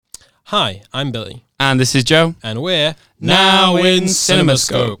Hi, I'm Billy. And this is Joe. And we're Now in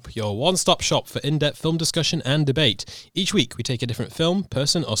CinemaScope, your one-stop shop for in-depth film discussion and debate. Each week, we take a different film,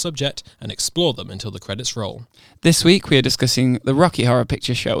 person, or subject and explore them until the credits roll. This week, we are discussing the Rocky Horror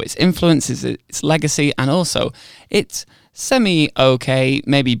Picture Show, its influences, its legacy, and also its semi-okay,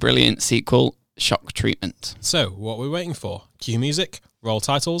 maybe brilliant sequel, Shock Treatment. So, what are we waiting for? Cue music, roll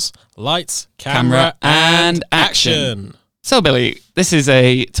titles, lights, Camera, and action. So, Billy, this is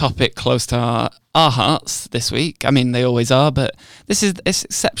a topic close to our hearts this week. I mean, they always are, but it's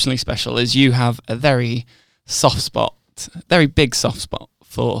exceptionally special as you have a very very big soft spot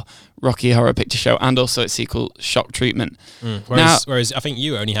for Rocky Horror Picture Show and also its sequel, Shock Treatment. Whereas I think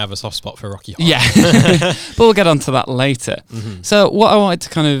you only have a soft spot for Rocky Horror. Yeah, but we'll get onto that later. Mm-hmm. So what I wanted to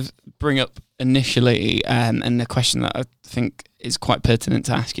kind of bring up initially, and the question that I think is quite pertinent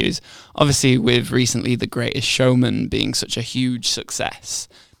to ask you is, obviously with recently The Greatest Showman being such a huge success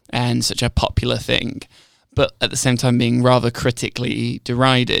and such a popular thing, but at the same time being rather critically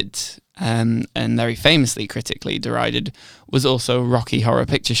derided, and very famously critically derided, was also Rocky Horror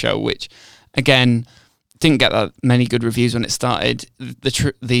Picture Show, which, again, didn't get that many good reviews when it started.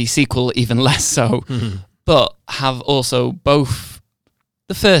 The sequel even less so, but have also both,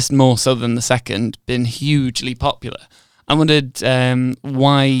 the first more so than the second, been hugely popular. I wondered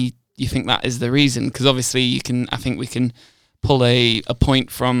why you think that is the reason, because obviously I think we can pull a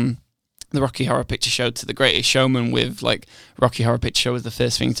point from the Rocky Horror Picture Show to The Greatest Showman, with like Rocky Horror Picture Show was the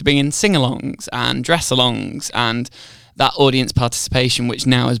first thing to bring in sing-alongs and dress-alongs and that audience participation, which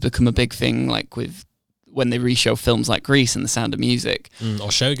now has become a big thing, like with when they reshow films like Grease and The Sound of Music. Or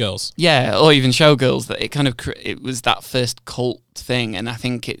Showgirls. Yeah, or even Showgirls, that it was that first cult thing, and I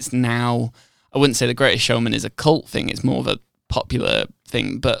think it's now, I wouldn't say The Greatest Showman is a cult thing, it's more of a popular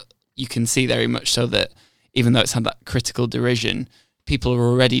thing, but you can see very much so that even though it's had that critical derision, people are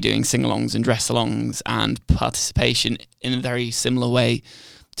already doing sing-alongs and dress-alongs and participation in a very similar way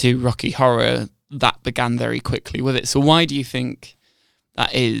to Rocky Horror that began very quickly with it. So why do you think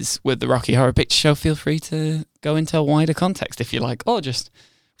that is with the Rocky Horror Picture Show? Feel free to go into a wider context if you like, or just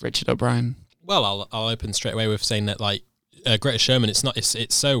Richard O'Brien. Well, I'll open straight away with saying that, like, Greatest Showman,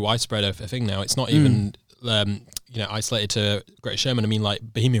 it's so widespread a thing now. It's not even isolated to Greatest Showman. I mean, like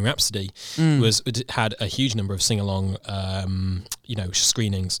Bohemian Rhapsody had a huge number of sing-along,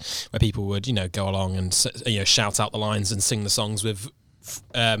 screenings where people would, go along and shout out the lines and sing the songs with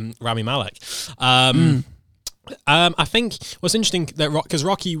Rami Malek. I think what's interesting that because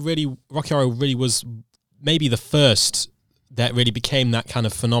Rocky Horror really was maybe the first that really became that kind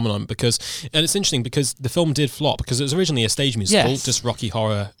of phenomenon, and it's interesting because the film did flop because it was originally a stage musical, just Rocky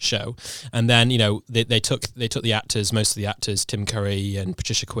Horror Show, and then they took the actors, most of the actors, Tim Curry and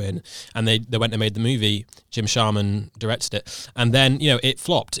Patricia Quinn, and they went and made the movie. Jim Sharman directed it, and then it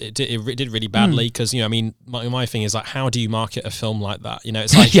flopped. It did really badly because my thing is like, how do you market a film like that?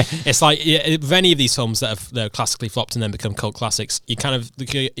 It's like it's like with any of these films that have classically flopped and then become cult classics, you kind of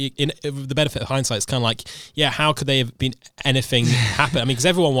in the benefit of hindsight, it's kind of like, how could they have been anything happen? I mean, because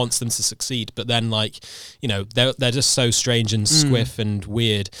everyone wants them to succeed, but then they're just so strange and squiff and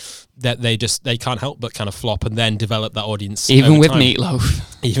weird that they can't help but kind of flop and then develop that audience. Even with Meatloaf.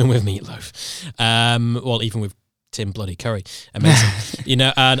 Even with Tim Bloody Curry. Amazing.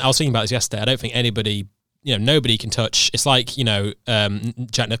 And I was thinking about this yesterday. I don't think anybody, nobody can touch. It's like,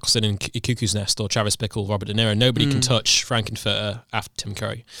 Jack Nicholson in Cuckoo's Nest or Travis Bickle, Robert De Niro. Nobody can touch Frankenfurter after Tim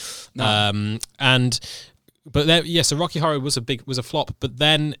Curry. No. So Rocky Horror was a flop, but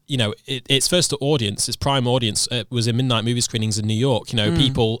then, its first audience, its prime audience, was in midnight movie screenings in New York.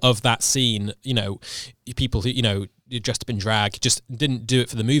 People of that scene, people who, dressed up in drag, just didn't do it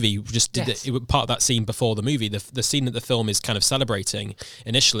for the movie, just did it was part of that scene before the movie. The scene that the film is kind of celebrating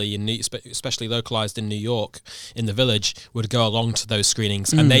initially, especially localized in New York, in the Village, would go along to those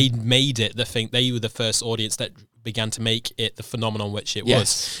screenings, and they made it the thing. They were the first audience that began to make it the phenomenon which it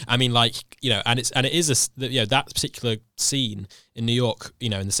was. I mean, and it is that particular scene in New York,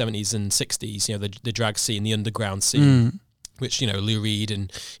 in the 70s and 60s, the drag scene, the underground scene. Which, Lou Reed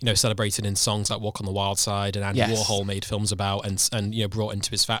and, celebrated in songs like Walk on the Wild Side, and Andy Warhol made films about and brought into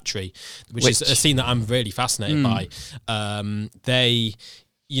his factory, which is a scene that I'm really fascinated by.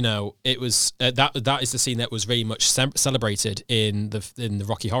 It was that is the scene that was very much celebrated in the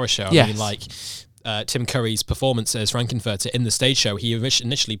Rocky Horror Show. I mean, like, Tim Curry's performance as Frankenfurter in the stage show, he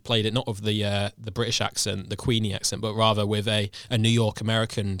initially played it not with the British accent, the Queenie accent, but rather with a New York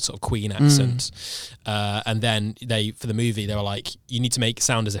American sort of Queen accent. And then for the movie, they were like, you need to make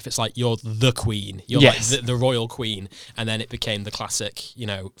sound as if it's like you're the Queen, you're like the royal Queen, and then it became the classic,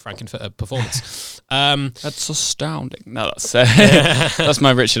 Frankenfurter performance. That's astounding. No, that's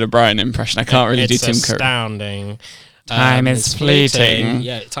my Richard O'Brien impression. I can't really do Tim Curry. Astounding. Time is fleeting.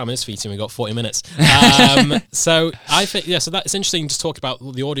 Yeah, time is fleeting. We've got 40 minutes. So I think, so that's interesting to talk about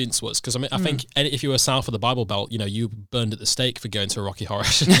what the audience was, because I think if you were south of the Bible Belt, you burned at the stake for going to a Rocky Horror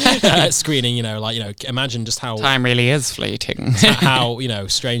screening. Imagine just how time really is fleeting. how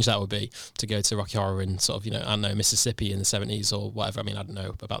strange that would be to go to Rocky Horror in sort of I don't know, Mississippi in the 70s or whatever. I mean, I don't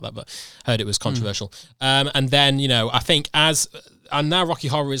know about that, but I heard it was controversial. And then I think and now Rocky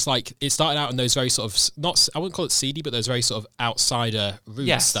Horror is like, it started out in those very sort of, I wouldn't call it seedy, but those very sort of outsider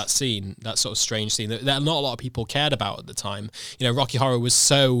roots, that scene, that sort of strange scene that not a lot of people cared about at the time. Rocky Horror was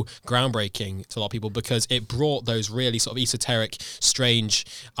so groundbreaking to a lot of people because it brought those really sort of esoteric, strange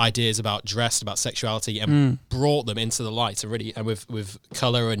ideas about dress, about sexuality, and brought them into the light, and with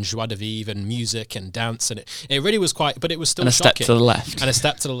colour and joie de vivre and music and dance, and it really was quite, but it was still shocking. A step to the left. And a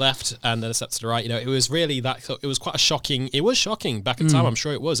step to the left, and then a step to the right. It was really that, it was quite it was shocking back at the time, I'm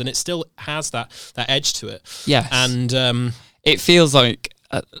sure it was, and it still has that edge to it. Yes. And it feels like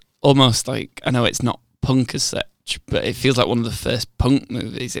almost like, I know it's not punk as such, but it feels like one of the first punk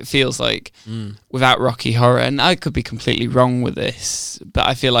movies. It feels like without Rocky Horror, and I could be completely wrong with this, but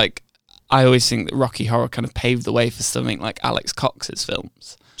I feel like I always think that Rocky Horror kind of paved the way for something like Alex Cox's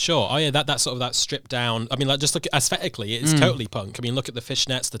films. Sure. Oh yeah, that sort of that stripped down. I mean, like, just look at aesthetically, it's totally punk. I mean, look at the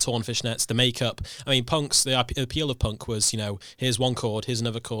fishnets, the torn fishnets, the makeup. I mean, the appeal of punk was, here's one chord, here's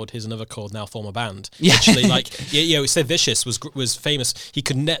another chord, now form a band. Yeah. Literally, like, Sid Vicious was famous. He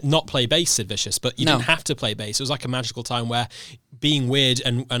could not play bass, Sid Vicious, but you didn't have to play bass. It was like a magical time where being weird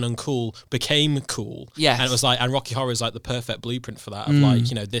and uncool became cool. Yes. And it was like, and Rocky Horror is like the perfect blueprint for that. Of like,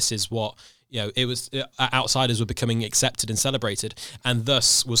 this is what. It was outsiders were becoming accepted and celebrated, and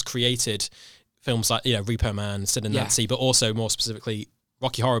thus was created films like Repo Man, Sid and Nancy, but also more specifically,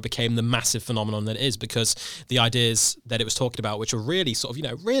 Rocky Horror became the massive phenomenon that it is because the ideas that it was talking about, which were really sort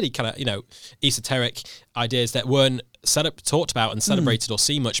of really kind of esoteric ideas that weren't talked about and celebrated or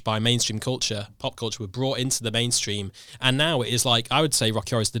seen much by mainstream culture, pop culture, were brought into the mainstream, and now it is like, I would say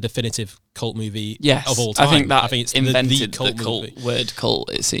Rocky Horror is the definitive cult movie of all time. I think it's invented the cult word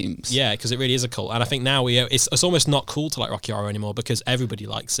cult, it seems. Yeah, because it really is a cult, and I think now it's almost not cool to like Rocky Horror anymore because everybody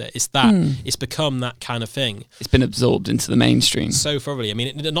likes it. It's that it's become that kind of thing. It's been absorbed into the mainstream so thoroughly. I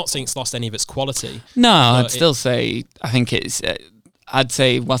mean, not saying it's lost any of its quality. No, I'd still say I think it's. I'd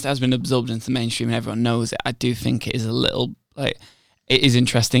say whilst it has been absorbed into the mainstream and everyone knows it, I do think it is a little like, it is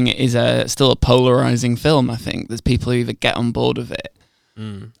interesting. It is still a polarizing film. I think there's people who either get on board with it.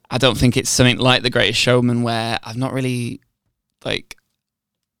 I don't think it's something like The Greatest Showman where I've not really like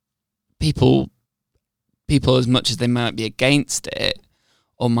people as much as they might be against it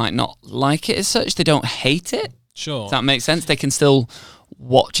or might not like it as such, they don't hate it. Sure. Does that make sense? They can still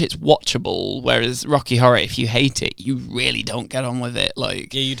watch, it's watchable, whereas Rocky Horror, if you hate it, you really don't get on with it.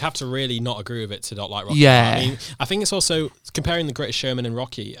 Like, yeah, you'd have to really not agree with it to not like Rocky. Yeah. Horror. I think it's also comparing The Greatest Showman and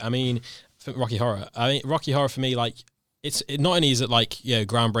Rocky. I mean, Rocky Horror. Rocky Horror for me, like, not only is it like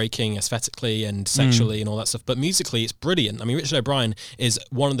groundbreaking aesthetically and sexually and all that stuff, but musically it's brilliant. I mean, Richard O'Brien is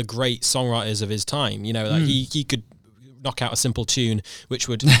one of the great songwriters of his time. Like he could knock out a simple tune, which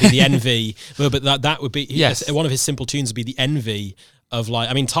would be the envy. But that would be one of his simple tunes would be the envy of, like,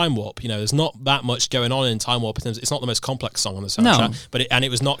 I mean, Time Warp. There's not that much going on in Time Warp. It's not the most complex song on the soundtrack, but it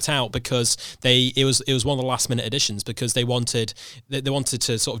was knocked out because it was one of the last minute additions because they wanted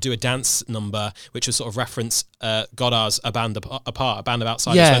to sort of do a dance number which was sort of reference Godard's A Band Apart, A Band of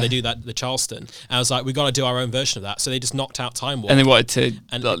Outsiders, where they do that the Charleston. And I was like, we got to do our own version of that. So they just knocked out Time Warp, and they wanted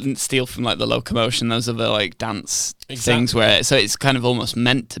to steal from like the Locomotion, those other like dance things where so it's kind of almost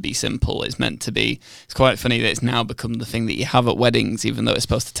meant to be simple. It's meant to be. It's quite funny that it's now become the thing that you have at weddings, even though it's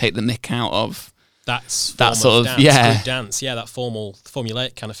supposed to take the mick out of that sort of dance, group dance, that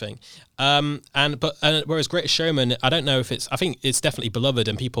formulaic kind of thing. Whereas Greatest Showman, I don't know if I think it's definitely beloved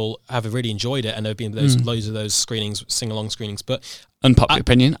and people have really enjoyed it, and there have been loads of those screenings, sing-along screenings. But unpopular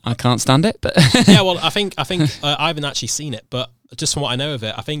opinion, I can't stand it. But yeah, well, I think I haven't actually seen it, but just from what I know of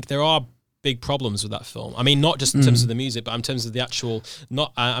it, I think there are big problems with that film. I mean, not just in terms of the music, but in terms of the actual.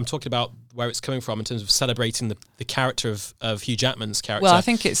 I'm talking about where it's coming from in terms of celebrating the character of Hugh Jackman's character. Well, I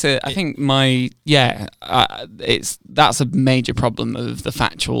think it's that's a major problem of the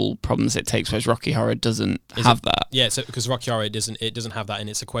factual problems it takes, whereas Rocky Horror doesn't have that. Yeah, so because Rocky Horror doesn't have that in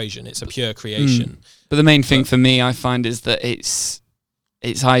its equation. It's a pure creation. But the main thing for me, I find, is that its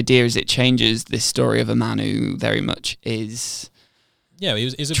idea is it changes this story of a man who very much is. Yeah,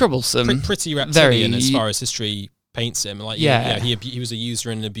 he's a troublesome, pretty reptilian as far as history paints him. Like, he was a user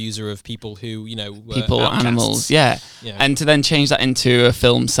and an abuser of people who, were people, outcasts. Animals, and to then change that into a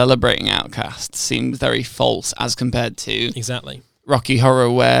film celebrating outcasts seems very false as compared to exactly Rocky Horror,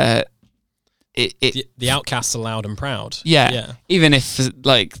 where the outcasts are loud and proud. Yeah. Even if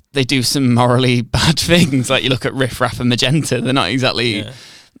like they do some morally bad things, like you look at Riff Raff and Magenta, they're not exactly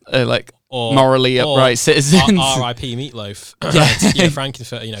or morally upright citizens. R.I.P. Meatloaf.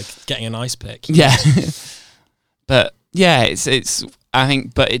 Frankenfurter, getting an ice pick. Yeah, but it's. I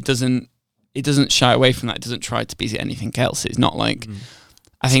think, but it doesn't shy away from that. It doesn't try to be anything else. It's not like.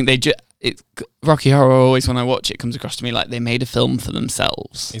 I think Rocky Horror always, when I watch it, comes across to me like they made a film for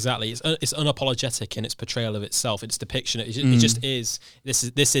themselves. Exactly, it's unapologetic in its portrayal of itself, its depiction. It just is.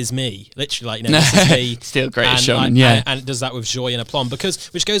 This is me, literally. This is me. Still Greatest Showman, yeah. And it does that with joy and aplomb,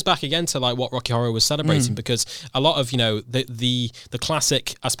 which goes back again to like what Rocky Horror was celebrating, because a lot of the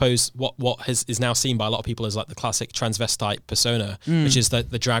classic, I suppose, what is now seen by a lot of people as like the classic transvestite persona, which is the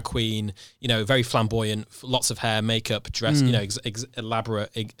drag queen, very flamboyant, lots of hair, makeup, dress,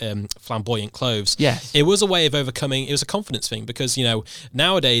 elaborate, flamboyant clothes. Yes, it was a way of overcoming. It was a confidence thing, because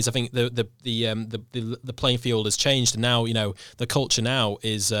nowadays I think the playing field has changed, and now the culture now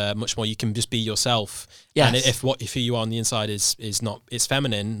is much more. You can just be yourself. Yes. And if who you are on the inside is not, it's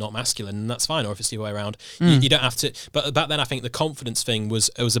feminine, not masculine, and that's fine. Or if it's the other way around, you don't have to. But back then, I think the confidence thing was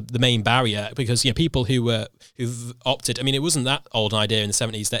the main barrier, because people who've opted. I mean, it wasn't that old an idea in the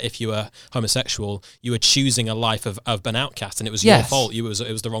 70s that if you were homosexual, you were choosing a life of an outcast, and it was your fault. It was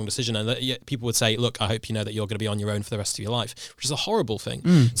the wrong decision, and people would say, "Look, I hope you know that you're going to be on your own for the rest of your life," which is a horrible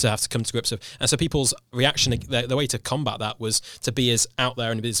thing to have to come to grips with. And so people's reaction, the way to combat that was to be as out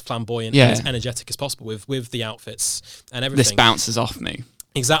there and be as flamboyant and as energetic as possible with the outfits and everything. This bounces off me.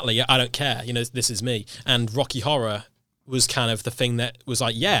 Exactly. I don't care. This is me. And Rocky Horror was kind of the thing that was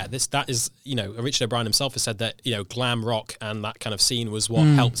like, that is, Richard O'Brien himself has said that, glam rock and that kind of scene was what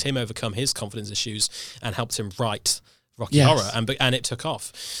helped him overcome his confidence issues and helped him write Rocky Horror, and it took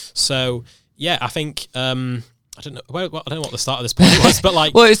off. So I think I don't know. Well, I don't know what the start of this point was, but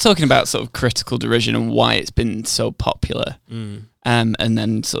like, well, it's talking about sort of critical derision and why it's been so popular, and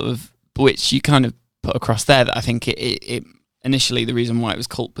then sort of which you kind of put across there that I think it initially the reason why it was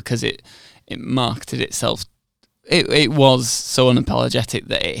cult, because it marketed itself. It was so unapologetic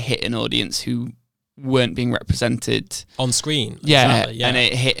that it hit an audience who weren't being represented on screen. Exactly, and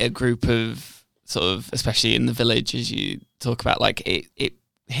it hit a group of sort of, especially in the village, as you talk about, like it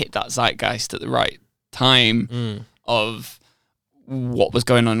hit that zeitgeist at the right time of what was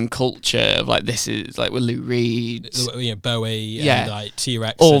going on in culture, of like, this is like with Lou Reed, Bowie, and like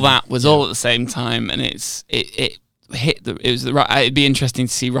T-Rex, all that was all at the same time, and it hit it was the right. It'd be interesting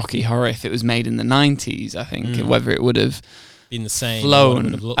to see Rocky Horror if it was made in the 90s. I think whether it would have been the same,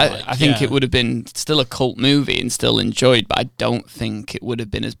 flown. I think it would have been still a cult movie and still enjoyed, but I don't think it would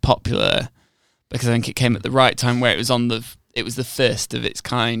have been as popular, because I think it came at the right time where it was it was the first of its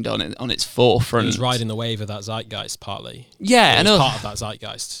kind on its forefront. It was riding the wave of that zeitgeist partly. Yeah, it was part of that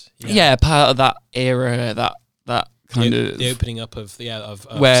zeitgeist. Yeah, part of that era, that kind of the opening up of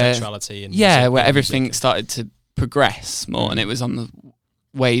sexuality and where everything started to progress more, and it was on the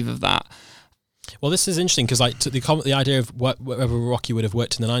wave of that. Well, this is interesting, because like the idea of whether Rocky would have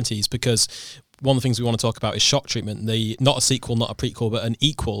worked in the 90s, because one of the things we want to talk about is Shock Treatment, not a sequel, not a prequel, but an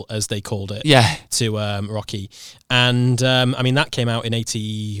equal, as they called it, to Rocky. And I mean, that came out in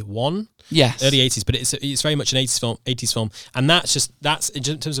 81. Yes, early 80s, but it's very much an 80s film, and that's in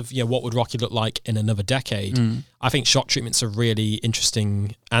terms of what would Rocky look like in another decade. I think Shock Treatment's a really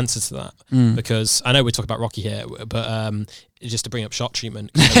interesting answer to that, because I know we talk about Rocky here, but just to bring up Shock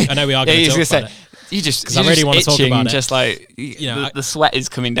Treatment, I know we are going to talk about it. Because I really want to talk about it. Just like the sweat is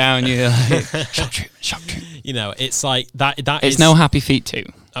coming down. You're like, Shock Treatment. It's like that. It's no Happy Feet 2.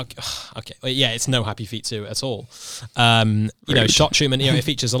 Okay. Well, yeah, it's no Happy Feet 2 at all. Shock Treatment, it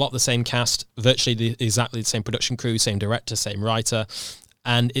features a lot of the same cast, virtually exactly the same production crew, same director, same writer,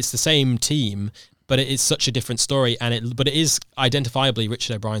 and it's the same team, but it is such a different story, but it is identifiably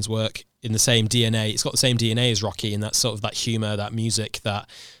Richard O'Brien's work in the same DNA. It's got the same DNA as Rocky, and that sort of that humor, that music, that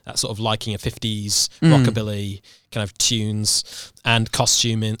sort of liking of 50s rockabilly kind of tunes and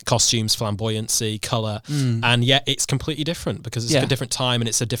costumes, flamboyancy, color, and yet it's completely different because it's a different time and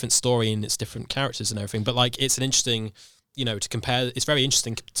it's a different story and it's different characters and everything. But like, it's an interesting, to compare. It's very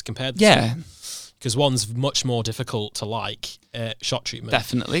interesting to compare the two. Because one's much more difficult to like, Shock Treatment.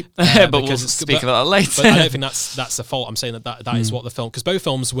 Definitely. But we'll speak about that later. But I don't think that's the fault. I'm saying that is what the film... Because both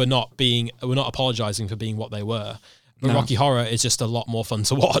films were not apologising for being what they were. But Rocky Horror is just a lot more fun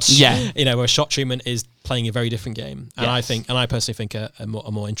to watch. Yeah. Where Shock Treatment is playing a very different game. And I personally think a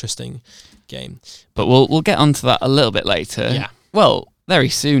more interesting game. But we'll get onto that a little bit later. Yeah. Well, very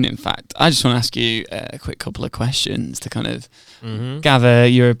soon, in fact. I just want to ask you a quick couple of questions to kind of gather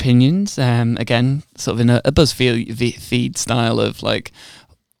your opinions. Again, sort of in a BuzzFeed feed style of like,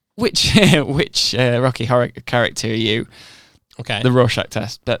 which Rocky Horror character are you? Okay. The Rorschach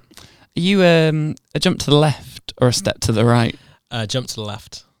test. But are you a jump to the left or a step to the right? Jump to the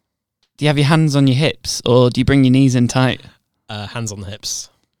left. Do you have your hands on your hips or do you bring your knees in tight? Hands on the hips.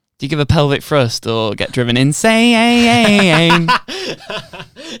 Do you give a pelvic thrust or get driven insane?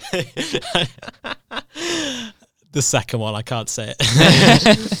 The second one, I can't say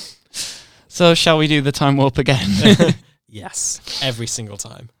it. So shall we do the time warp again? Yes, every single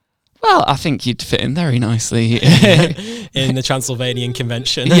time. Well, I think you'd fit in very nicely. In the Transylvanian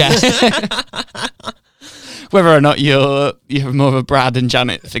Convention. Yeah. Whether or not you have more of a Brad and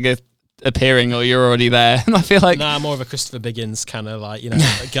Janet figure appearing or you're already there. I feel like... Nah, more of a Christopher Biggins kind of like,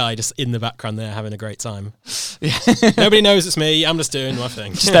 a guy just in the background there having a great time. Yeah. Nobody knows it's me. I'm just doing my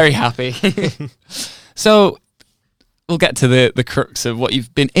thing. Just very happy. So we'll get to the crux of what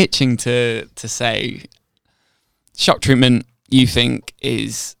you've been itching to say. Shock Treatment, you think,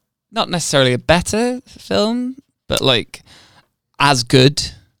 is not necessarily a better film, but like as good,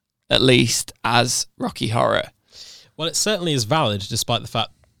 at least, as Rocky Horror. Well, it certainly is valid, despite what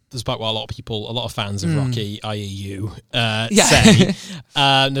a lot of fans of Rocky, i.e. you, say.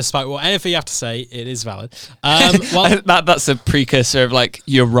 Despite whatever you have to say, it is valid. Well, that's a precursor of like,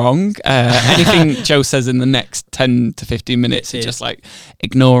 you're wrong. Anything Joe says in the next 10 to 15 minutes is just like,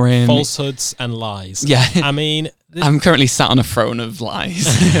 ignore him. Falsehoods and lies. Yeah. I mean... I'm currently sat on a throne of lies.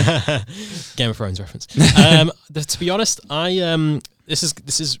 Game of Thrones reference. To be honest, this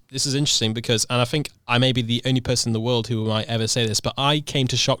is interesting because, and I think I may be the only person in the world who might ever say this, but I came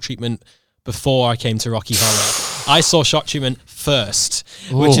to Shock Treatment before I came to Rocky Horror. I saw Shock Treatment first,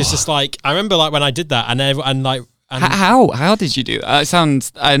 which is just like, I remember like when I did that how did you do that? It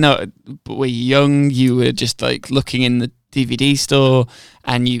sounds, I know, but were you young? You were just like looking in the DVD store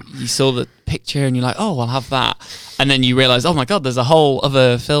and you saw the picture and you're like, oh, I'll have that. And then you realize, oh my God, there's a whole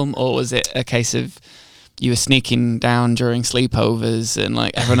other film. Or was it a case of you were sneaking down during sleepovers and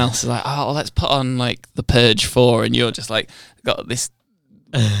like everyone else is like, oh, well, let's put on like The Purge 4 and you're just like got this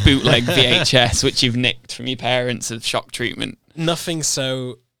bootleg VHS which you've nicked from your parents of Shock Treatment? Nothing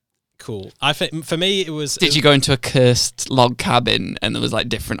so cool. I think for me it was... Did you go into a cursed log cabin and there was like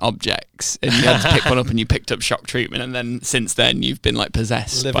different objects and you had to pick one up and you picked up Shock Treatment and then since then you've been like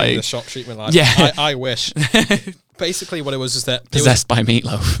possessed living the Shock Treatment life? Yeah. I wish. Basically what it was is that... Possessed by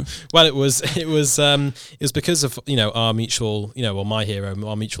Meatloaf. Well, it was because of, our mutual,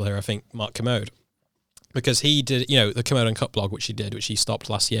 my mutual hero, I think, Mark Kermode. Because he did, the Kermode Uncut blog, which he stopped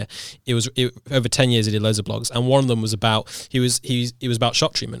last year. Over 10 years he did loads of blogs, and one of them was about he was about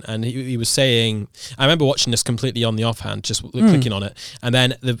Shock Treatment, and he was saying, I remember watching this completely on the offhand, just clicking on it, and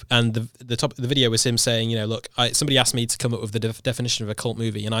then the top of the video was him saying, look, somebody asked me to come up with the definition of a cult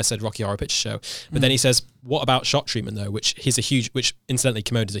movie, and I said Rocky Horror Picture Show, but then he says, what about Shock Treatment though? Which incidentally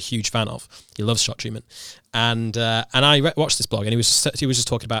Kermode is a huge fan of. He loves Shock Treatment. And I watched this blog, and he was just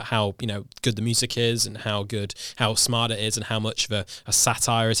talking about how good the music is, and how smart it is, and how much of a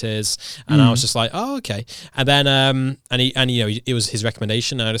satire it is. And I was just like, oh, okay. And then it was his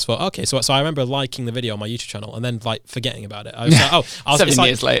recommendation, and I just thought, okay. So I remember liking the video on my YouTube channel, and then like forgetting about it. I was like, 7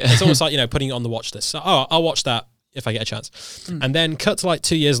 years later, it's almost like putting it on the watch list. So, I'll watch that if I get a chance. And then cut to like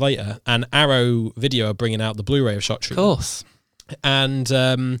 2 years later, and Arrow Video are bringing out the Blu-ray of Shock Treatment. Of course. And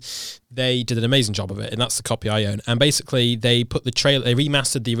they did an amazing job of it, and that's the copy I own. And basically, they put the trailer, they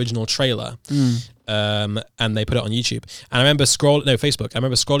remastered the original trailer, and they put it on YouTube. And I remember Facebook. I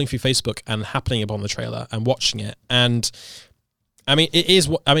remember scrolling through Facebook and happening upon the trailer and watching it. And I mean, it is.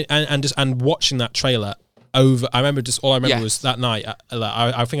 I mean, and watching that trailer over. I remember all I remember was that night.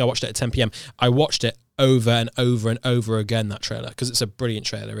 I think I watched it at 10 p.m. I watched it over and over and over again, that trailer, because it's a brilliant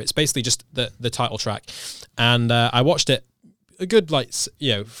trailer. It's basically just the title track, and I watched it a good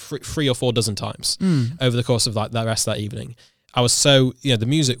 3 or 4 dozen times over the course of like the rest of that evening. I was so, the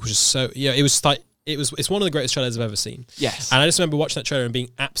music was just so, it was like, it's one of the greatest trailers I've ever seen. Yes. And I just remember watching that trailer and being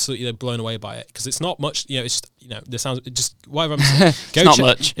absolutely blown away by it, because it's not much, it's just, this sounds just whatever I'm saying. It's not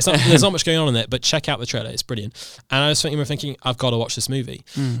much. There's not much going on in it, but check out the trailer. It's brilliant. And I was thinking, I've got to watch this movie.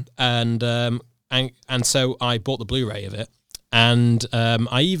 And so I bought the Blu-ray of it. And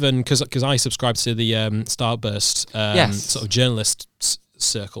I even, because I subscribed to the Starburst sort of journalist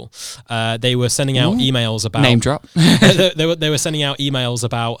circle, they were sending out emails about name drop. they were sending out emails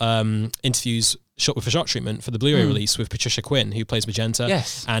about interviews for Shock Treatment for the Blu-ray release with Patricia Quinn, who plays Magenta,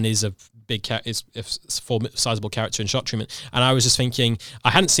 and is a big is a sizable character in Shock Treatment. And I was just thinking,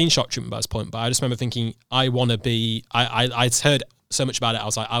 I hadn't seen Shock Treatment by this point, but I just remember thinking, I'd heard so much about it. I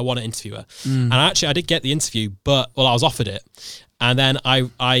was like, I want to interview her. And I did get the interview, but I was offered it. And then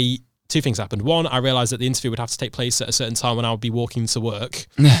I two things happened. One, I realised that the interview would have to take place at a certain time when I would be walking to work,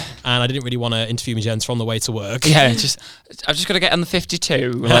 and I didn't really want to interview Magenta on the way to work. Yeah, I've just got to get on the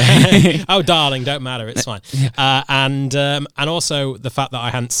 52. Oh, darling, don't matter, it's fine. And also the fact that I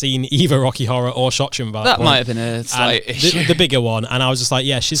hadn't seen either Rocky Horror or Shock Treatment by that point. Might have been a slight issue. The bigger one, and I was just like,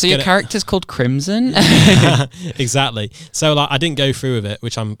 yeah, she's. So your character's called Crimson. Exactly. So I didn't go through with it,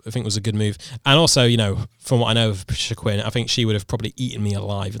 which I think was a good move. And also, from what I know of Patricia Quinn, I think she would have probably eaten me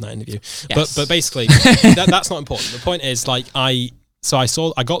alive in that interview. Yes. But basically, that's not important. The point is, I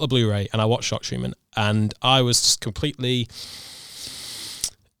got the Blu-ray and I watched Shock Treatment, and I was just completely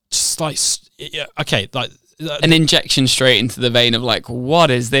an injection straight into the vein of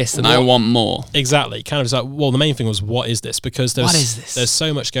what is this, and I want more. Exactly. Kind of the main thing was, what is this? Because there's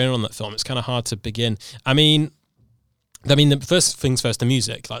so much going on in that film. It's kind of hard to begin. I mean, the first things first, the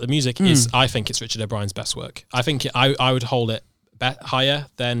music. The music is, I think it's Richard O'Brien's best work. I think I would hold it higher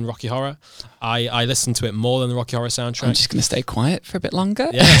than Rocky Horror. I listened to it more than the Rocky Horror soundtrack. I'm just going to stay quiet for a bit longer.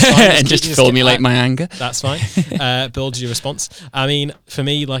 Yeah, that's fine. And just formulate my anger. That's fine. Build your response. I mean, for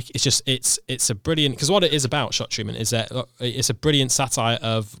me, it's a brilliant, because what it is about, Shock Treatment, is that it's a brilliant satire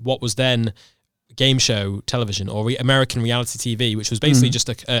of what was then game show television or American reality TV, which was basically just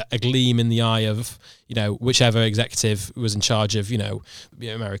a gleam in the eye of whichever executive was in charge of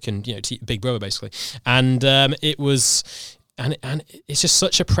American Big Brother, basically. And it was. And it's just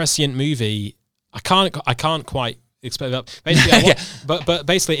such a prescient movie. I can't quite explain that. Basically, but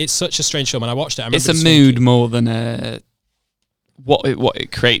basically, it's such a strange film, and I watched it. It's a mood more than what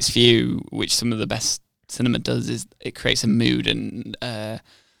it creates for you. Which some of the best cinema does is it creates a mood and an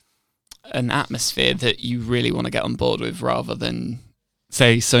atmosphere that you really want to get on board with, rather than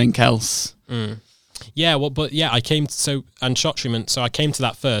say something else. Yeah, I came and Shock Treatment. So I came to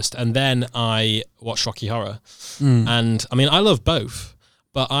that first, and then I watched Rocky Horror. And I mean, I love both,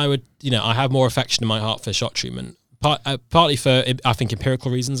 but I would, I have more affection in my heart for Shock Treatment. Partly for, I think,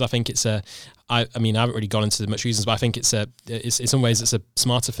 empirical reasons. I think it's I haven't really gone into much reasons, but I think it's in some ways it's a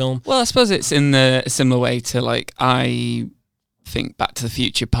smarter film. Well, I suppose it's in a similar way to I think Back to the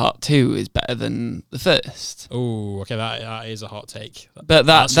Future Part 2 is better than the first. Oh, okay, that is a hot take. But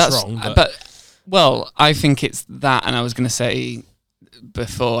that's wrong. But well, I think it's that, and I was going to say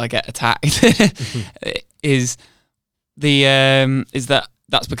before I get attacked is that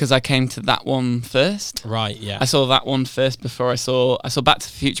that's because I came to that one first. Right, yeah. I saw that one first before I saw Back to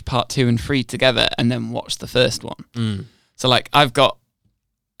the Future Part 2 and 3 together, and then watched the first one. So I've got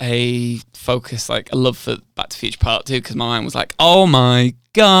a focus, a love for Back to the Future Part 2, because my mind was oh my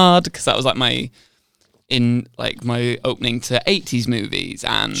God, because that was my opening to 80s movies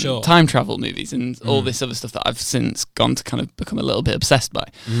and time travel movies and all this other stuff that I've since gone to kind of become a little bit obsessed by.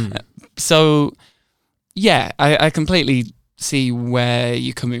 So, yeah, I completely see where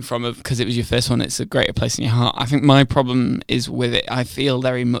you're coming from, because it was your first one. It's a greater place in your heart. I think my problem is with it. I feel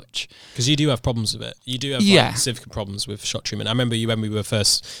very much, because you do have problems with it. You do have significant problems with Shock Treatment. I remember when we were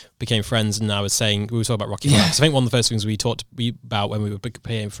first became friends, and I was saying we were talking about Rocky Horror. So I think one of the first things we talked about when we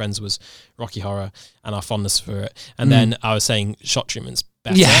became friends was Rocky Horror and our fondness for it. And then I was saying Shock Treatment's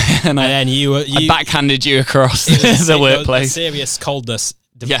better. Yeah, and then I backhanded you across the workplace. A serious coldness.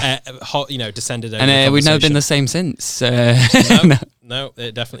 Descended over. And we've never been the same since. No,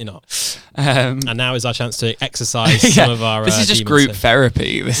 definitely not. And now is our chance to exercise some of our. This is just group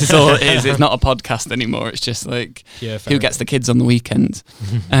therapy. This is all it is. It's not a podcast anymore. It's just who gets the kids on the weekends.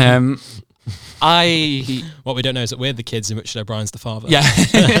 What we don't know is that we're the kids and Richard O'Brien's the father. Yeah.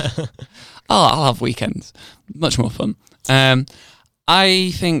 I'll have weekends. Much more fun.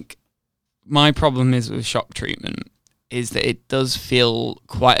 I think my problem is with Shock Treatment is that it does feel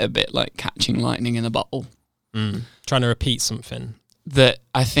quite a bit like catching lightning in a bottle. Trying to repeat something. That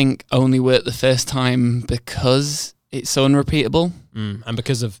I think only worked the first time because it's so unrepeatable. And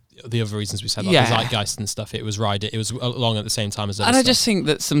because of the other reasons we said, like the zeitgeist and stuff, it was along at the same time as other And stuff. I just think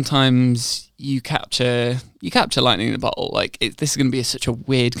that sometimes you capture lightning in a bottle. Like this is going to be such a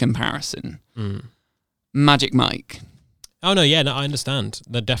weird comparison. Magic Mike. Oh no, yeah, no, I understand.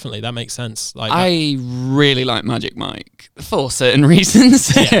 Definitely, that makes sense. Like I really like Magic Mike for certain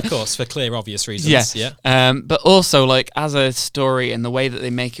reasons. yeah, of course, for clear, obvious reasons. Yeah. But also like as a story and the way that they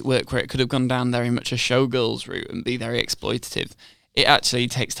make it work, where it could have gone down very much a showgirls route and be very exploitative. It actually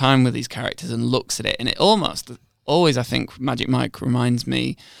takes time with these characters and looks at it, and it almost always, I think, Magic Mike reminds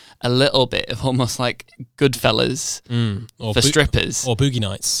me a little bit of almost like Goodfellas for strippers or Boogie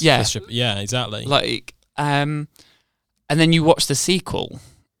Nights. Yeah, yeah, exactly. Like, and then you watch the sequel,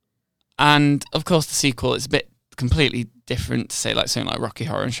 and of course the sequel is a bit completely different to say like something like Rocky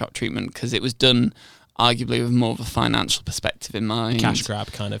Horror and Shock Treatment, because it was done arguably with more of a financial perspective in mind, cash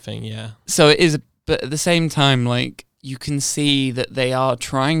grab kind of thing. Yeah. So it is, but at the same time, like you can see that they are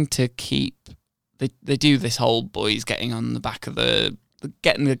trying to keep. They do this whole boys getting on the back of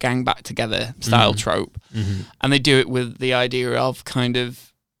getting the gang back together style trope, and they do it with the idea of kind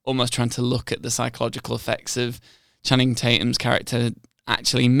of almost trying to look at the psychological effects of Channing Tatum's character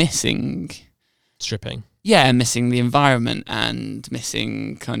actually missing stripping. Yeah, missing the environment and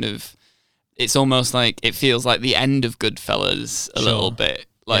missing kind of. It's almost like it feels like the end of Goodfellas a little bit.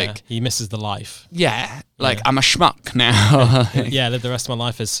 Like he misses the life. Yeah, like I'm a schmuck now. Yeah, live the rest of my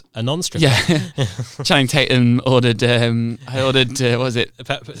life as a non-stripper. Yeah, Channing Tatum ordered. I ordered. What was it?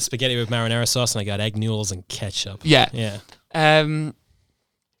 Spaghetti with marinara sauce, and I got egg noodles and ketchup. Yeah.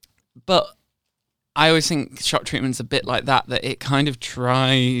 But I always think Shock Treatment's a bit like that it kind of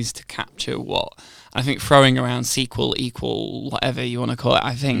tries to capture what I think throwing around sequel, equal, whatever you want to call it.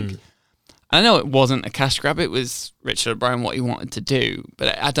 I think. I know it wasn't a cash grab, it was Richard O'Brien what he wanted to do,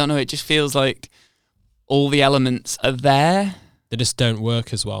 but I don't know, it just feels like all the elements are there. They just don't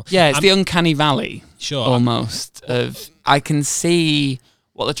work as well. Yeah, it's the uncanny valley, sure, almost, of I can see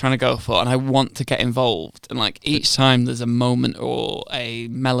what they're trying to go for and I want to get involved. And like each time there's a moment or a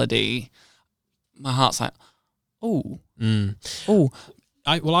melody, my heart's like, oh. I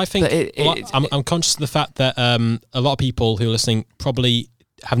think I'm conscious of the fact that a lot of people who are listening probably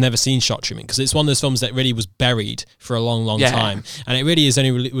have never seen Shock Treatment, because it's one of those films that really was buried for a long time, and it really is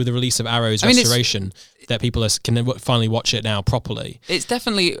only with the release of Arrow's restoration that people can finally watch it now properly. It's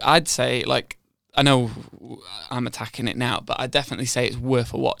definitely, I'd say, like, I know I'm attacking it now, but I'd definitely say it's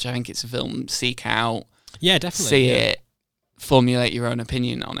worth a watch. I think it's a film, seek out, see it, formulate your own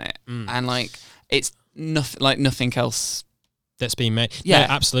opinion on it, and like it's nothing else that's been made. Yeah,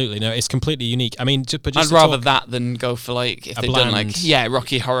 no, absolutely. No, it's completely unique. I mean, but I'd rather that than go for like if they've done like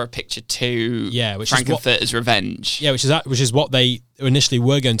Rocky Horror Picture 2, which Frankenfurter's Revenge. Yeah, which is what they initially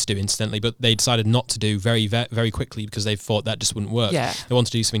were going to do, incidentally, but they decided not to do very, very quickly because they thought that just wouldn't work. Yeah. They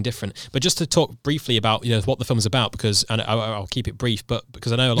wanted to do something different. But just to talk briefly about what the film's about, because and I'll keep it brief, but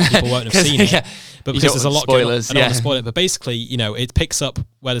because I know a lot of people won't have seen it, but because there's a lot spoilers. I don't want to spoil it. But basically, it picks up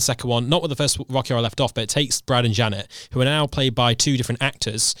where the second one, not where the first Rocky Horror left off, but it takes Brad and Janet, who are now played by two different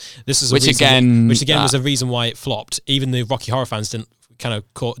actors. This is which again was a reason why it flopped. Even the Rocky Horror fans didn't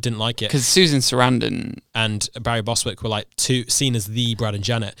like it, because Susan Sarandon and Barry Bostwick were like seen as the Brad and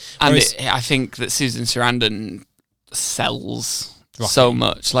Janet. And I think that Susan Sarandon sells Rocky so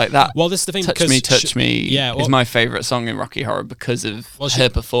much like that. Well, this is the thing. Touch Me is my favourite song in Rocky Horror because of her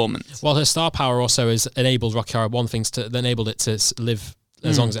performance. Well, her star power also has enabled Rocky Horror enabled it to live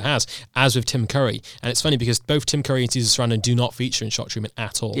as long as it has, as with Tim Curry. And it's funny because both Tim Curry and Susan Sarandon do not feature in Shock Treatment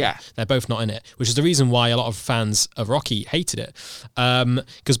at all. Yeah. They're both not in it, which is the reason why a lot of fans of Rocky hated it.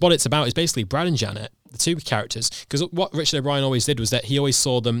 Because what it's about is basically Brad and Janet, the two characters. Because what Richard O'Brien always did was that he always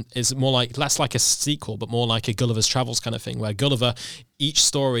saw them as less like a sequel, but more like a Gulliver's Travels kind of thing, where Gulliver, each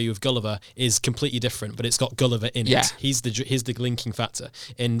story with Gulliver is completely different, but it's got Gulliver in it. He's the linking factor.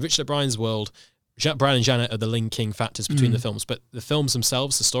 In Richard O'Brien's world, Brad and Janet are the linking factors between the films, but the films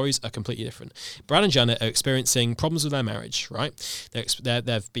themselves, the stories, are completely different. Brad and Janet are experiencing problems with their marriage, right?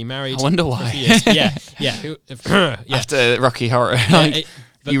 They've been married. I wonder why. Yeah. After Rocky Horror.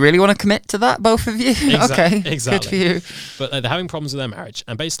 You really want to commit to that, both of you? Okay, exactly. Good for you. But they're having problems with their marriage,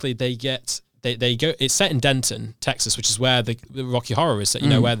 and basically they go. It's set in Denton, Texas, which is where the Rocky Horror is.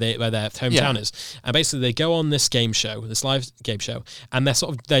 Where their hometown is. And basically, they go on this game show, this live game show, and they're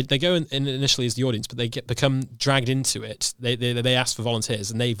sort of they go in initially as the audience, but they become dragged into it. They ask for volunteers,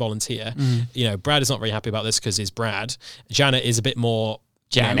 and they volunteer. Brad is not very happy about this because he's Brad. Janet is a bit more.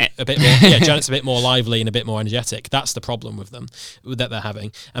 Janet's a bit more lively and a bit more energetic. That's the problem with them that they're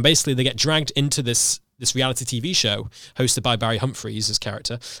having. And basically, they get dragged into this this reality TV show hosted by Barry Humphries, his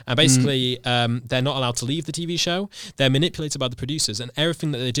character, and basically they're not allowed to leave the TV show. They're manipulated by the producers, and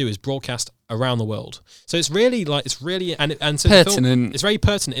everything that they do is broadcast around the world. So it's really and so pertinent. It's very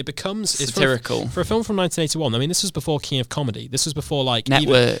pertinent. It becomes satirical for a film from 1981. I mean, this was before King of Comedy. This was before like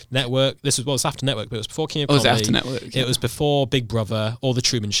Network. This was it's after Network, but it was before King of Comedy. Was after Network. Yeah. It was before Big Brother or The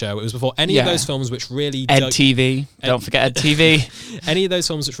Truman Show. It was before any of those films which really TV. Don't forget Ed TV. Any of those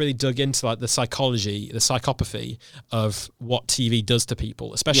films which really dug into like the psychology, the psychopathy of what TV does to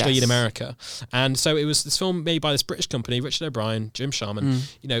people, especially in America. And so it was this film made by this British company, Richard O'Brien, Jim Sharman,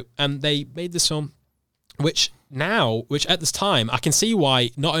 and they made this film which at this time, I can see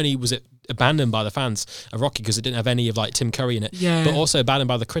why not only was it abandoned by the fans of Rocky because it didn't have any of like Tim Curry in it, but also abandoned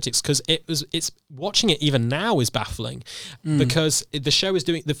by the critics because it's watching it even now is baffling because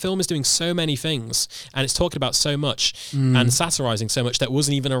the film is doing so many things and it's talking about so much and satirizing so much that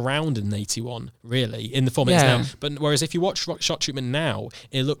wasn't even around in 81 really in the form it is now. But whereas if you watch Shot Treatment now,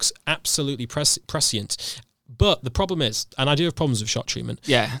 it looks absolutely prescient. But the problem is, and I do have problems with Shot Treatment,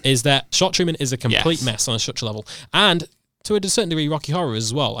 is that Shot Treatment is a complete mess on a structural level. And to a certain degree, Rocky Horror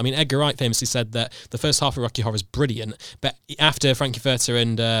as well. I mean, Edgar Wright famously said that the first half of Rocky Horror is brilliant, but after Frankfurter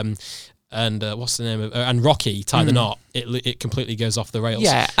and what's the name of and Rocky tie the knot, it completely goes off the rails.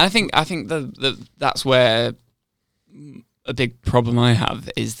 Yeah, I think that's where a big problem I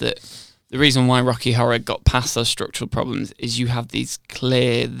have is that the reason why Rocky Horror got past those structural problems is you have these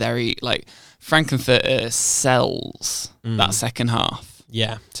clear, very like Frankfurter sells that second half.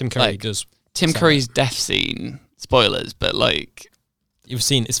 Yeah, Tim Curry does. Tim Curry's death scene. Spoilers, but like you've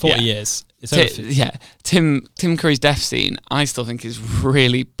seen, it's 40 years. It's Tim Curry's death scene, I still think is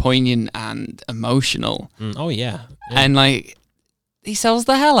really poignant and emotional. Oh yeah, and like he sells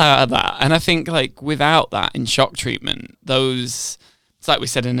the hell out of that. And I think like without that in Shock Treatment, it's like we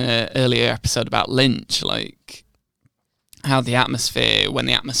said in an earlier episode about Lynch, like how the atmosphere, when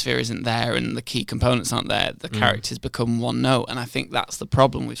the atmosphere isn't there and the key components aren't there, the characters become one note. And I think that's the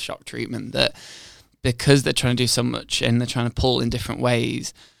problem with Shock Treatment, that because they're trying to do so much and they're trying to pull in different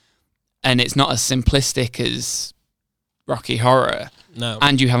ways, and it's not as simplistic as Rocky Horror. No.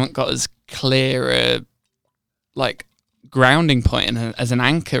 And you haven't got as clear a like grounding point and as an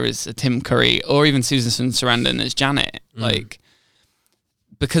anchor as a Tim Curry or even Susan Sarandon as Janet. Like,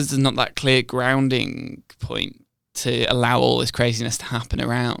 because there's not that clear grounding point to allow all this craziness to happen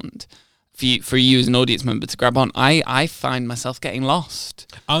around, for you as an audience member to grab on, I find myself getting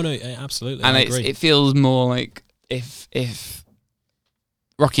lost. Oh no, absolutely, and I agree. It feels more like if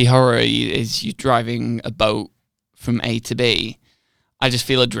Rocky Horror is you driving a boat from A to B, I just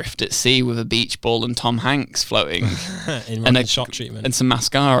feel adrift at sea with a beach ball and Tom Hanks floating in a Shock Treatment and some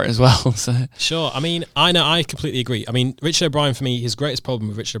mascara as well. So sure, I mean, I completely agree. I mean, Richard O'Brien, for me, his greatest problem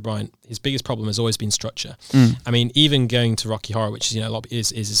with Richard O'Brien, his biggest problem has always been structure. I mean, even going to Rocky Horror, which is a lot is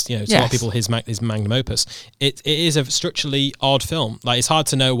to a lot of people his magnum opus. It is a structurally odd film. Like, it's hard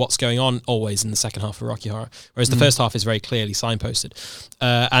to know what's going on always in the second half of Rocky Horror, whereas the first half is very clearly signposted.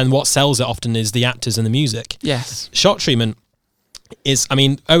 And what sells it often is the actors and the music. Yes, Shot Treatment is, I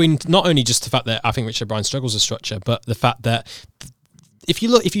mean, owing not only just the fact that I think Richard O'Brien struggles with structure, but the fact that if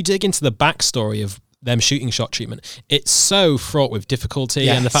you dig into the backstory of them shooting Shot Treatment, it's so fraught with difficulty,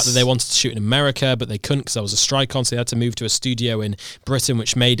 and the fact that they wanted to shoot in America, but they couldn't because there was a strike on, so they had to move to a studio in Britain,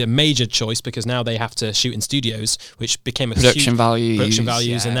 which made a major choice because now they have to shoot in studios, which became a production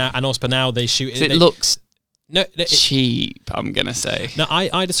values, and that, and also now they shoot. It looks cheap, I'm gonna say. No,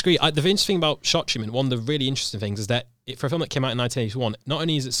 I disagree. The interesting thing about Shot Treatment, one of the really interesting things is that for a film that came out in 1981, not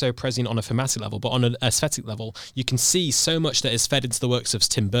only is it so prescient on a thematic level, but on an aesthetic level, you can see so much that is fed into the works of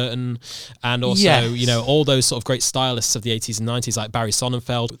Tim Burton, and also all those sort of great stylists of the 80s and 90s like Barry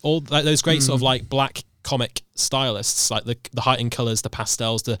Sonnenfeld, all like those great sort of like black comic stylists, like the heightened colours, the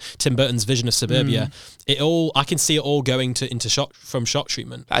pastels, the Tim Burton's vision of suburbia. I can see it all going into Shot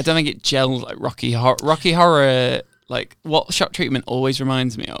Treatment. I don't think it gelled like Rocky Horror. Rocky Horror, like what Shot Treatment always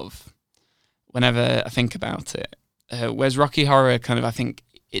reminds me of whenever I think about it. Whereas Rocky Horror I think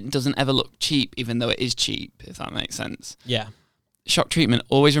it doesn't ever look cheap, even though it is cheap, if that makes sense. Yeah. Shock Treatment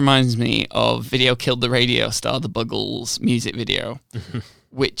always reminds me of Video Killed the Radio Star, the Buggles music video,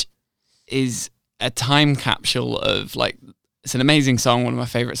 which is a time capsule of like, it's an amazing song, one of my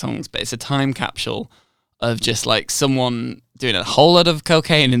favourite songs, but it's a time capsule of just like someone doing a whole lot of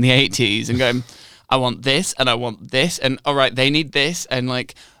cocaine in the 80s and going, I want this and I want this, and all right, they need this, and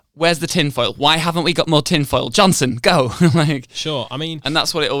like, where's the tinfoil? Why haven't we got more tinfoil? Johnson, go! Like, sure, I mean, and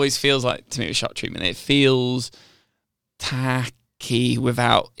that's what it always feels like to me with Shot Treatment. It feels tacky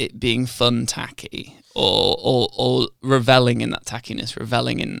without it being fun tacky, or reveling in that tackiness,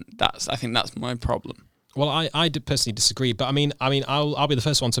 reveling in that. I think that's my problem. Well, I did personally disagree, but I mean, I'll be the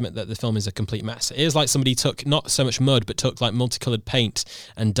first one to admit that the film is a complete mess. It is like somebody took not so much mud, but took like multicolored paint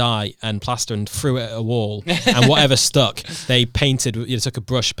and dye and plaster and threw it at a wall, and whatever stuck, they painted. Took a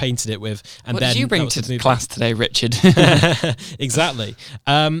brush, painted it with, and what then did you bring to class today, Richard? Exactly.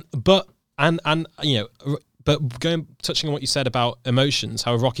 But touching on what you said about emotions,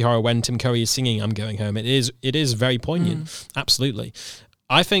 how Rocky Horror, when Tim Curry is singing "I'm Going Home," it is very poignant. Absolutely,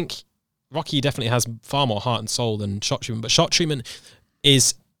 I think Rocky definitely has far more heart and soul than Shock Treatment, but Shock Treatment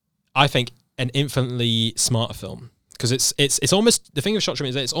is, I think, an infinitely smarter film. Because it's almost, the thing with Shock Treatment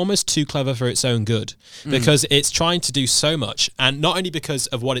is that it's almost too clever for its own good, because it's trying to do so much, and not only because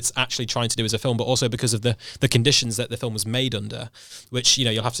of what it's actually trying to do as a film, but also because of the conditions that the film was made under, which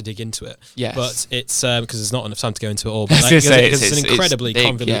you'll have to dig into it. Yes. But it's because there's not enough time to go into it all. But because it's an incredibly big,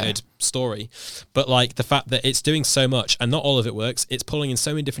 convoluted story. But like the fact that it's doing so much and not all of it works, it's pulling in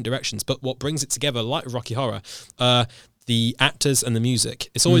so many different directions. But what brings it together, like Rocky Horror, the actors and the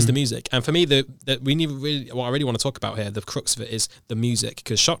music. It's always the music. And for me, what I really want to talk about here, the crux of it, is the music.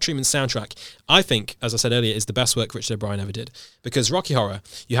 Because Shock Treatment's soundtrack, I think, as I said earlier, is the best work Richard O'Brien ever did. Because Rocky Horror,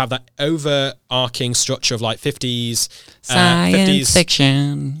 you have that overarching structure of like 50s... Science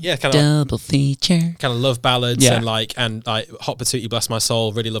fiction, double feature. Kind of love ballads and Hot Patootie, Bless My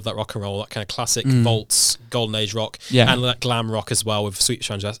Soul, really love that rock and roll, that kind of classic Volts, Golden Age rock, and that glam rock as well with Sweet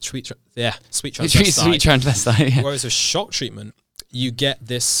Transvestite. Sweet Transvestite. Yeah. Whereas with Shock Treatment, you get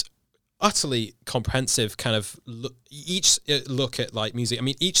this utterly comprehensive kind of each look at like music. I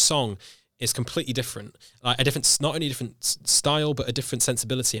mean, each song is completely different, like not only a different style, but a different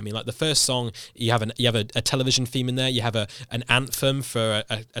sensibility. I mean, like the first song, you have a television theme in there, you have an anthem for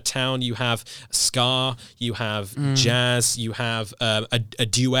a town, you have ska, you have jazz, you have a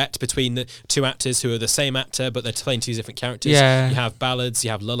duet between the two actors who are the same actor, but they're playing two different characters. Yeah. You have ballads, you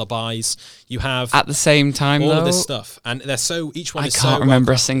have lullabies, you have at the same time all of this stuff, and they're each one. I can't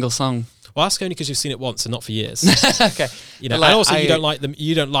remember a single song. Well, that's only because you've seen it once and not for years. Okay, and also you don't like them.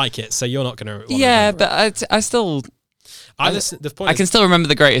 You don't like it, so you're not going to. Yeah, but I still. I can still remember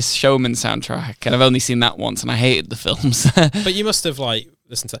the Greatest Showman soundtrack, and I've only seen that once, and I hated the films. But you must have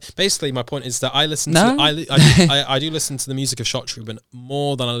listened to that. Basically, my point is that I listen to I do listen to the music of Shock Treatment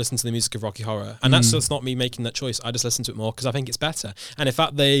more than I listen to the music of Rocky Horror, and that's just not me making that choice. I just listen to it more because I think it's better. And in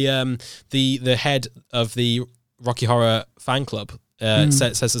fact, the head of the Rocky Horror fan club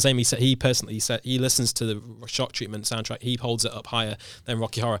says the same. He listens to the Shock Treatment soundtrack. He holds it up higher than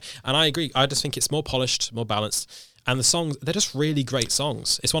Rocky Horror, and I agree. I just think it's more polished, more balanced, and the songs, they're just really great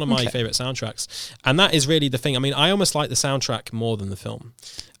songs. It's one of my favorite soundtracks, and that is really the thing. I mean, I almost like the soundtrack more than the film.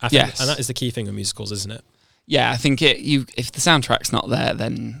 I think, and that is the key thing with musicals, isn't it? Yeah, I think if the soundtrack's not there,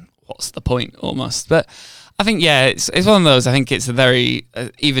 then what's the point almost? But I think it's one of those. I think it's a very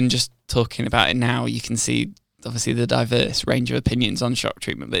even just talking about it now, you can see obviously the diverse range of opinions on Shock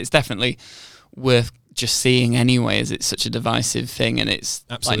Treatment, but it's definitely worth just seeing anyway, as it's such a divisive thing and it's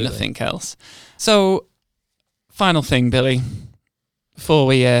like nothing else. So, final thing, Billy, before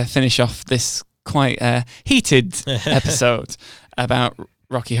we finish off this quite heated episode about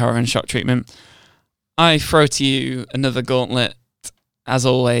Rocky Horror and Shock Treatment, I throw to you another gauntlet. As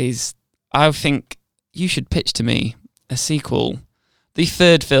always, I think you should pitch to me a sequel, the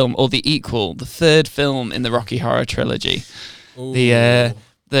third film, or the third film in the Rocky Horror trilogy. Ooh.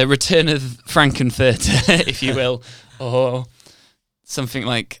 The Return of Frankenfurter, if you will, or something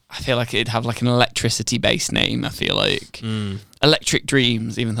like, I feel like it'd have like an electricity-based name, I feel like. Electric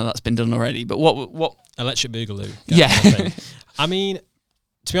Dreams, even though that's been done already. But what Electric Boogaloo. Yeah. I mean,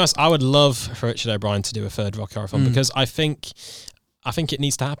 to be honest, I would love for Richard O'Brien to do a third Rocky Horror film, because I think it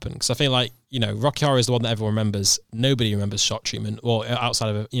needs to happen, because I feel like, Rocky Horror is the one that everyone remembers. Nobody remembers Shock Treatment, or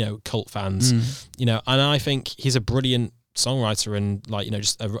outside of, cult fans, and I think he's a brilliant songwriter and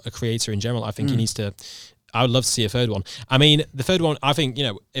just a creator in general. I think he needs to. I would love to see a third one. I mean, the third one, I think,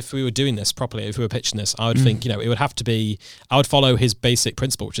 if we were doing this properly, if we were pitching this, I would think, it would have to be, I would follow his basic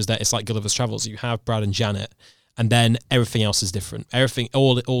principle, which is that it's like Gulliver's Travels. You have Brad and Janet, and then everything else is different. Everything,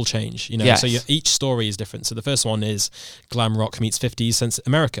 all change, Yes. So each story is different. So the first one is glam rock meets 50s sense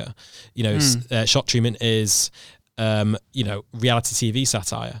America. Shock Treatment is, reality TV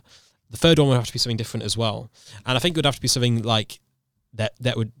satire. The third one would have to be something different as well. And I think it would have to be something like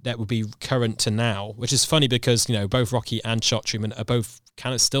that would be current to now, which is funny because, both Rocky and Shock Treatment are both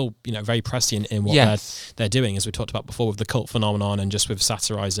kind of still, very prescient in what they're doing, as we talked about before with the cult phenomenon and just with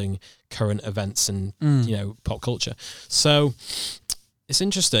satirizing current events and, pop culture. So it's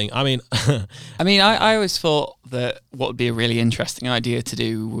interesting. I mean, I always thought that what would be a really interesting idea to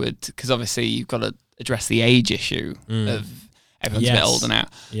do because obviously you've got to address the age issue of everyone's a bit older now.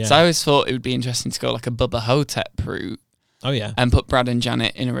 Yeah. So I always thought it would be interesting to go like a Bubba Hotep route. Oh yeah. And put Brad and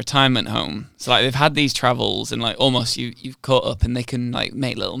Janet in a retirement home. So like they've had these travels and like almost you've caught up and they can like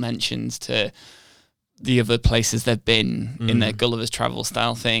make little mentions to the other places they've been in their Gulliver's Travel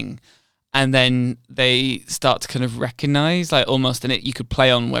style thing. And then they start to kind of recognise like almost in it you could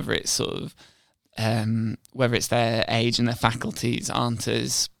play on whether it's sort of whether it's their age and their faculties aren't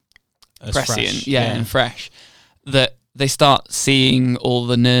as prescient, fresh. and fresh, that they start seeing all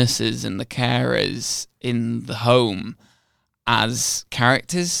the nurses and the carers in the home as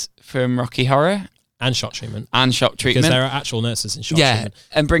characters from Rocky Horror And shock treatment. Because there are actual nurses in shock treatment.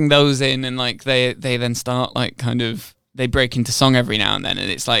 And bring those in and like they then start like kind of they break into song every now and then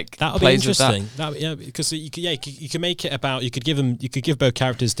and it's like That'll be interesting. Because you could make it about you could give both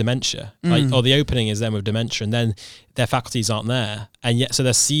characters dementia, like or the opening is them with dementia, and then their faculties aren't there, and yet so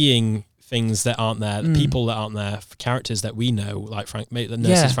they're seeing things that aren't there, people that aren't there, characters that we know, like the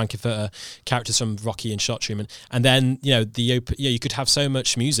nurses, Frankfurter, characters from Rocky and Shock Treatment, and then you could have so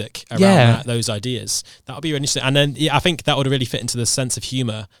much music around those ideas. That would be really interesting, and then I think that would really fit into the sense of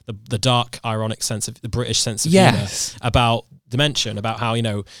humor, the dark, ironic sense of the British sense of humor about dementia, and about how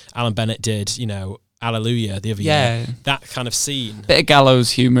Alan Bennett did Hallelujah the other year, that kind of scene, bit of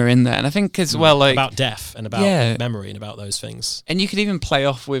gallows humor in there, and I think as well like about death and about memory and about those things, and you could even play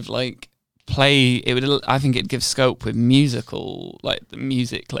off with like. I think it'd give scope with musically,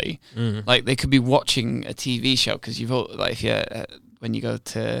 like they could be watching a TV show because when you go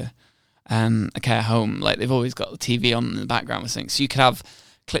to a care home, like they've always got the TV on in the background with things. So you could have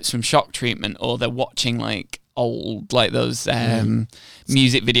clips from Shock Treatment, or they're watching like old like those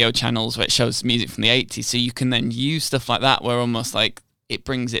music video channels where it shows music from the 80s. So you can then use stuff like that where almost like it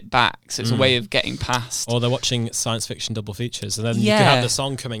brings it back, so it's a way of getting past. Or they're watching science fiction double features, and then you can have the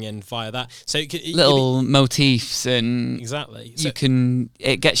song coming in via that. So little motifs and exactly.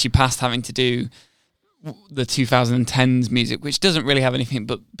 It gets you past having to do the 2010s music, which doesn't really have anything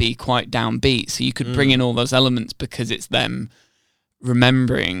but be quite downbeat. So you could bring in all those elements because it's them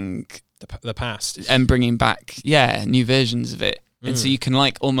remembering the past and bringing back new versions of it, and so you can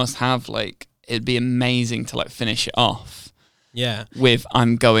like almost have like it'd be amazing to like finish it off. Yeah, with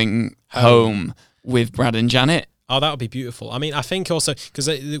I'm Going Home with Brad and Janet. Oh, that would be beautiful. I mean, I think also because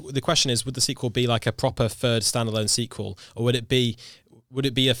the question is, would the sequel be like a proper third standalone sequel, or would it be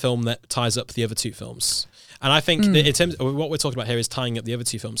a film that ties up the other two films? And I think that in terms of what we're talking about here is tying up the other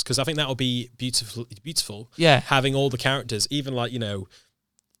two films, because I think that would be beautiful. Yeah, having all the characters, even like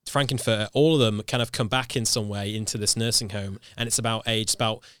Frankenfurter, all of them kind of come back in some way into this nursing home, and it's about age, it's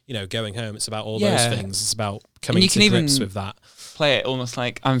about going home, it's about all those things, it's about coming to grips with that. Play it almost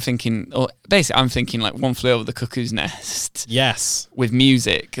like I'm thinking like One Flew Over the Cuckoo's Nest. Yes, with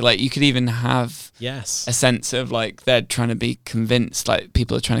music, like you could even have a sense of like they're trying to be convinced, like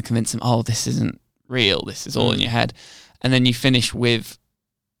people are trying to convince them, oh, this isn't real, this is all in your head, and then you finish with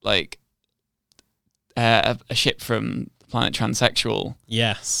like a ship from Planet Transsexual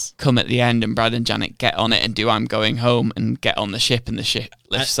come at the end, and Brad and Janet get on it and do I'm Going Home and get on the ship, and the ship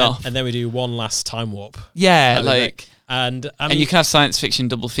lifts off, and then we do one last time warp. And you can have science fiction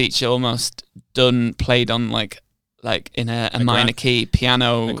double feature almost played on like in a minor key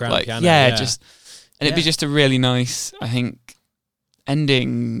piano, piano, it'd be just a really nice, I think,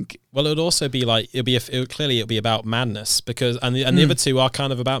 ending. Well, it would also be like it'll be about madness, because the other two are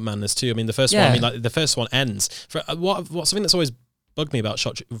kind of about madness too. I mean, the first one, the first one ends for what something that's always bugged me about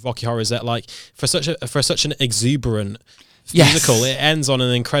Rocky Horror is that like for such an exuberant musical, it ends on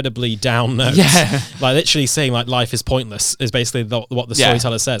an incredibly down note. Like literally saying like life is pointless is basically what the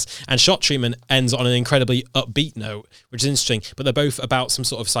storyteller says. And Shock Treatment ends on an incredibly upbeat note, which is interesting. But they're both about some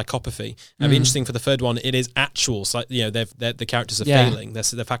sort of psychopathy. It'd be interesting for the third one. It is actual, so, the characters are failing. Their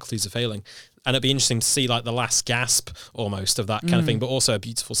faculties are failing. And it'd be interesting to see like the last gasp almost of that kind of thing, but also a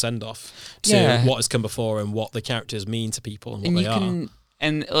beautiful send off to what has come before and what the characters mean to people and what they are.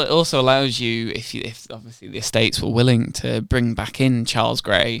 And it also allows you, if obviously the estates were willing to bring back in Charles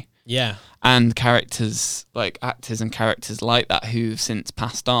Gray, and characters like actors and characters like that who've since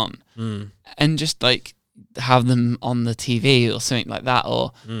passed on, and just like have them on the TV or something like that,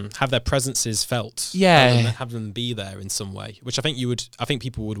 or have their presences felt, have them be there in some way, which I think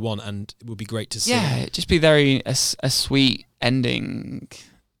people would want, and it would be great to see. It'd just be a sweet ending,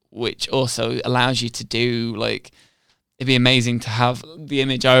 which also allows you to do like. It'd be amazing to have the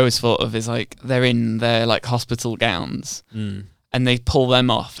image I always thought of is like they're in their like hospital gowns and they pull them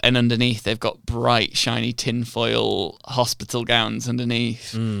off, and underneath they've got bright shiny tinfoil hospital gowns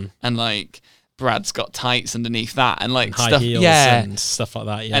underneath, and like Brad's got tights underneath that, and like high stuff, heels and stuff like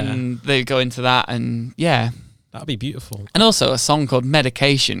that, and they go into that, and That'd be beautiful. And also a song called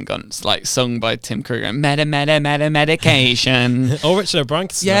Medication, like sung by Tim Kruger. Medication. Or Richard O'Brien.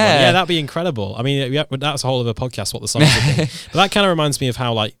 Yeah, that'd be incredible. I mean, that's a whole other podcast, what the songs would be. But that kind of reminds me of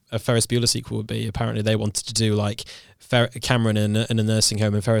how like a Ferris Bueller sequel would be. Apparently they wanted to do like Cameron in a nursing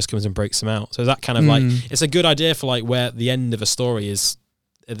home and Ferris comes and breaks him out. So that kind of like, it's a good idea for like where the end of a story is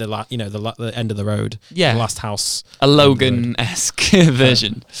the end of the road. Yeah. The last house. A Logan-esque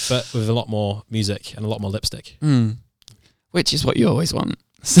version. But with a lot more music and a lot more lipstick. Which is what you always want.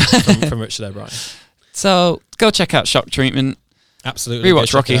 from Richard O'Brien. So go check out Shock Treatment. Absolutely.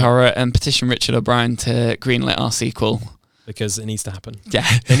 Rewatch Rocky Horror and petition Richard O'Brien to greenlit our sequel. Because it needs to happen. Yeah.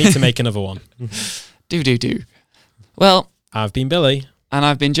 They need to make another one. Do. Well, I've been Billy. And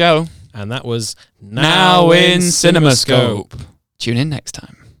I've been Joe. And that was Now in CinemaScope. Tune in next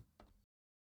time.